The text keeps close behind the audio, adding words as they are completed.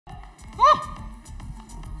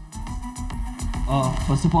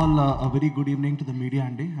First of all very good evening to the media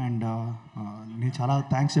అండి. And నేను చాలా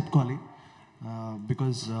thanks చెప్పుకోవాలి.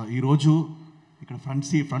 బికాజ్ ఈరోజు ఇక్కడ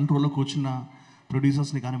ఫ్రంట్ రోలో కూర్చున్న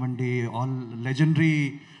ప్రొడ్యూసర్స్ని కానివ్వండి, ఆల్ లెజెండరీ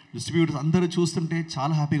డిస్ట్రిబ్యూటర్స్ అందరూ చూస్తుంటే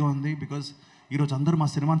చాలా హ్యాపీగా ఉంది. బికాజ్ ఈరోజు అందరూ మా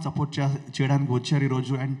సినిమాని సపోర్ట్ చేయడానికి వచ్చారు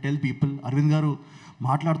ఈరోజు. అండ్ టెల్ పీపుల్, అరవింద్ గారు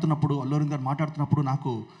మాట్లాడుతున్నప్పుడు, అల్లు అరవింద్ గారు మాట్లాడుతున్నప్పుడు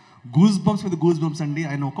నాకు గూస్ బంప్స్ మీద గూస్ బంప్స్ అండి.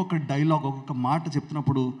 ఆయన ఒక్కొక్క డైలాగ్, ఒక్కొక్క మాట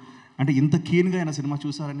చెప్తున్నప్పుడు అంటే ఇంత కీన్గా ఆయన సినిమా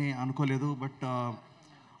చూసారని అనుకోలేదు. బట్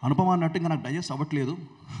అనుపమ అన్నట్టు ఇంకా నాకు డైజెస్ట్ అవ్వట్లేదు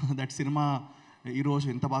దట్ సినిమా ఈరోజు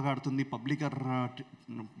ఎంత బాగా ఆడుతుంది, public are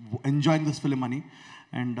enjoying this film అని.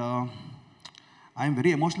 అండ్ ఐఎమ్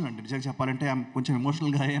వెరీ ఎమోషనల్ అండి, నిజంగా చెప్పాలంటే ఐఎమ్ కొంచెం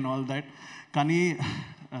ఎమోషనల్గా అండ్ ఆల్ దాట్. కానీ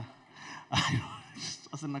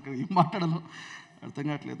అసలు నాకు ఏం మాట్లాడాలో అర్థం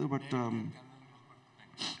కావట్లేదు. బట్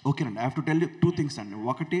ఓకేనండి, I have to tell you 2 things అండి.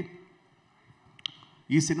 ఒకటి,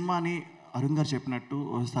 ఈ సినిమాని అరుణ్ గారు చెప్పినట్టు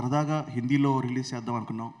సరదాగా హిందీలో రిలీజ్ చేద్దాం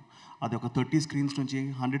అనుకున్నాం. అది ఒక 30 screens నుంచి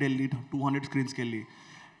 100 వెళ్ళి 200 screensకి వెళ్ళి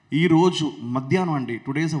ఈరోజు మధ్యాహ్నం అండి,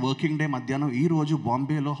 టుడేస్ వర్కింగ్ డే మధ్యాహ్నం ఈరోజు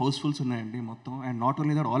బాంబేలో హౌస్ఫుల్స్ ఉన్నాయండి మొత్తం. And not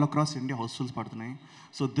only that, all across India housefuls పడుతున్నాయి.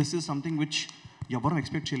 So this is something which ఎవరూ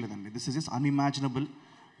ఎక్స్పెక్ట్ చేయలేదండి. This is just unimaginable.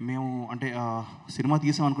 మేము అంటే సినిమా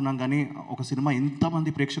తీసాం అనుకున్నాం, కానీ ఒక సినిమా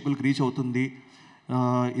ఇంతమంది ప్రేక్షకులకు రీచ్ అవుతుంది,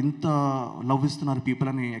 ఇంత లవ్ ఇస్తున్నారు పీపుల్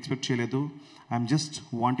అని ఎక్స్పెక్ట్ చేయలేదు. I'm just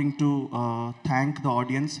wanting to thank the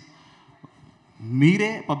audience. మీరే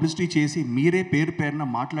పబ్లిసిటీ చేసి, మీరే పేరున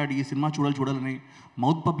మాట్లాడి ఈ సినిమా చూడాలని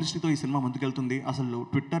మౌత్ పబ్లిసిటీతో ఈ సినిమా ముందుకెళ్తుంది. అసలు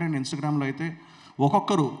ట్విట్టర్ అండ్ ఇన్స్టాగ్రామ్లో అయితే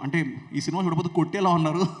ఒక్కొక్కరు అంటే ఈ సినిమా చూడకపోతే కొట్టేలా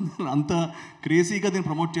ఉన్నారు, అంత క్రేజీగా దీన్ని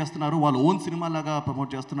ప్రమోట్ చేస్తున్నారు, వాళ్ళ ఓన్ సినిమా లాగా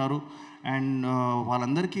ప్రమోట్ చేస్తున్నారు. అండ్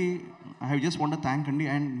వాళ్ళందరికీ I have just want to thank అండి.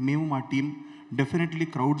 అండ్ మేము మా టీం డెఫినెట్లీ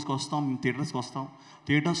క్రౌడ్స్కి వస్తాం, మేము థియేటర్స్కి వస్తాం,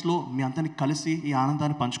 థియేటర్స్లో మీ అందరినీ కలిసి ఈ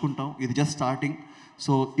ఆనందాన్ని పంచుకుంటాం. ఇది జస్ట్ స్టార్టింగ్.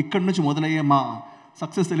 సో ఇక్కడ నుంచి మొదలయ్యే మా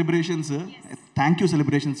success celebrations, thank you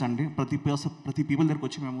celebrations అండి. ప్రతి పీపుల్ దగ్గరికి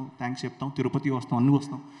వచ్చి మేము థ్యాంక్స్ చెప్తాం. తిరుపతి వస్తాం, అన్నీ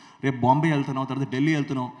వస్తాం, రేపు బాంబే వెళ్తున్నాం, తర్వాత ఢిల్లీ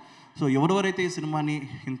వెళ్తున్నాం. సో ఎవరెవరైతే ఈ సినిమాని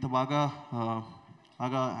ఇంత బాగా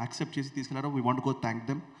యాక్సెప్ట్ చేసి తీసుకెళ్లారో we want go thank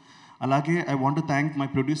them. అలాగే I want to thank my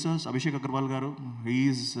producers Abhishek Agarwal గారు.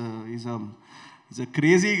 ఈజ్ అ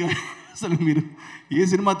క్రేజీగా, అసలు మీరు ఏ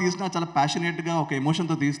సినిమా తీసినా చాలా ప్యాషనేట్గా ఒక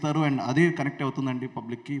ఎమోషన్తో తీస్తారు. అండ్ అదే కనెక్ట్ అవుతుందండి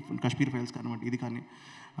పబ్లిక్కి. కాశ్మీర్ ఫైల్స్ కానివ్వండి, ఇది కానీ.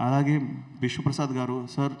 అలాగే విశ్వప్రసాద్ గారు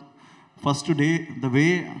sir, first day the way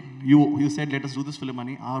you said let us do this film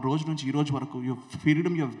అని, ఆ రోజు నుంచి ఈ రోజు వరకు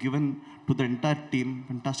freedom you have given to the entire team.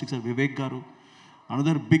 Fantastic sir. Vivek గారు,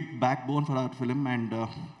 another big back bone for hour film. And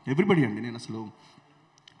everybody అండి, నేను అసలు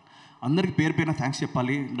అందరికి పేరున థ్యాంక్స్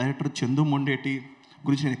చెప్పాలి. డైరెక్టర్ చందు మొండేటి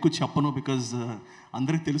గురించి నేను ఎక్కువ చెప్పను, బికాజ్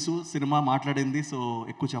అందరికీ తెలుసు సినిమా మాట్లాడింది, సో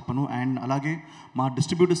ఎక్కువ చెప్పను. అండ్ అలాగే మా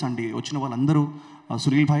డిస్ట్రిబ్యూటర్స్ అండి, వచ్చిన వాళ్ళందరూ,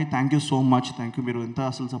 సునీల్ భాయ్ thank you so much, thank you, మీరు ఎంత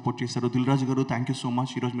అసలు సపోర్ట్ చేశారు. దిల్ రాజు గారు థ్యాంక్ యూ సో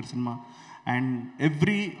మచ్, ఈరోజు మీరు సినిమా. అండ్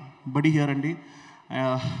ఎవ్రీబడి హియర్ అండి,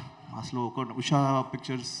 అసలు ఒక ఉషా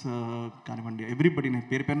పిక్చర్స్ కానివ్వండి, ఎవ్రీబడి, నేను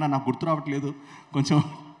పేరున నాకు గుర్తు రావట్లేదు, కొంచెం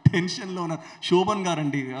టెన్షన్లో ఉన్న శోభన్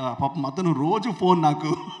గారండి. పాపం అతను రోజు ఫోన్ నాకు,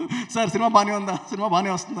 సార్ సినిమా బాగానే ఉందా, సినిమా బాగానే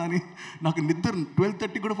వస్తుందా అని, నాకు నిద్ర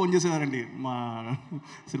 12:30 కూడా ఫోన్ చేసేవారండి, మా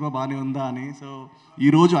సినిమా బాగానే ఉందా అని. సో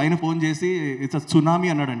ఈరోజు ఆయన ఫోన్ చేసి ఇట్స్ అ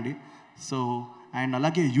సునామీ అన్నాడండి. సో అండ్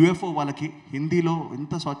అలాగే యూఎఫ్ఓ వాళ్ళకి హిందీలో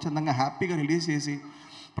ఎంత స్వచ్ఛందంగా హ్యాపీగా రిలీజ్ చేసి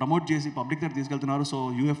ప్రమోట్ చేసి పబ్లిక్ దగ్గర తీసుకెళ్తున్నారు. సో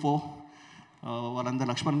యూఎఫ్ఓ వాళ్ళందరూ,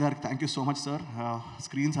 లక్ష్మణ్ గారికి thank you so much sir,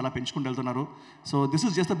 screens అలా పెంచుకుంటూ వెళ్తున్నారు. So this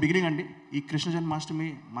is just the beginning అండి. ఈ కృష్ణ జన్మాష్టమి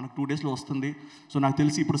మనకు 2 daysలో వస్తుంది. సో నాకు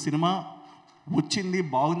తెలిసి ఇప్పుడు సినిమా వచ్చింది,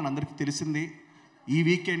 బాగుందని అందరికీ తెలిసింది. ఈ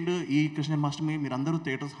వీకెండ్ ఈ కృష్ణ జన్మాష్టమి మీరు అందరూ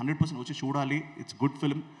థియేటర్స్ 100% వచ్చి చూడాలి. ఇట్స్ గుడ్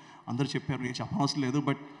ఫిల్మ్, అందరూ చెప్పారు, నేను చెప్పనవసరం లేదు.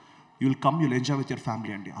 But you will come, you'll enjoy with your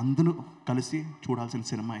family అండి. అందరూ కలిసి చూడాల్సిన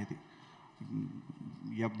సినిమా ఇది.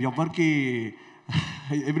 ఎవరికి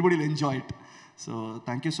everybody will enjoy it. So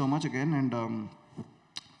thank you so much again. And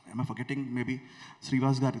am I forgetting maybe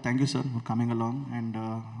Srivas garu, thank you sir for coming along. And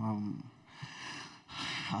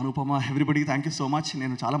Anupama, everybody thank you so much.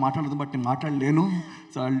 Nenu chaala maatladadu but nenu maatladalenu,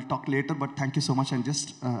 so I'll talk later, but thank you so much. And just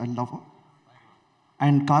I love.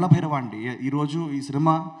 And Kala Bhairava andi, ee roju ee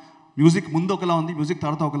cinema music ముందు ఒకలా ఉంది, music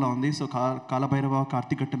తర్వాత ఒకలా ఉంది. So Kalabhairava,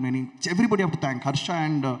 కార్తికట్టమేని, everybody have to thank. Harsha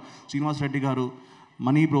and Srinivas Reddy గారు,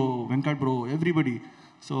 money bro, Venkat bro, everybody.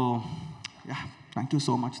 So yeah, thank you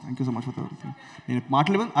so much for everything. నేను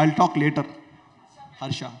మాట్లాడలేదు, I will talk later.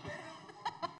 Harsha.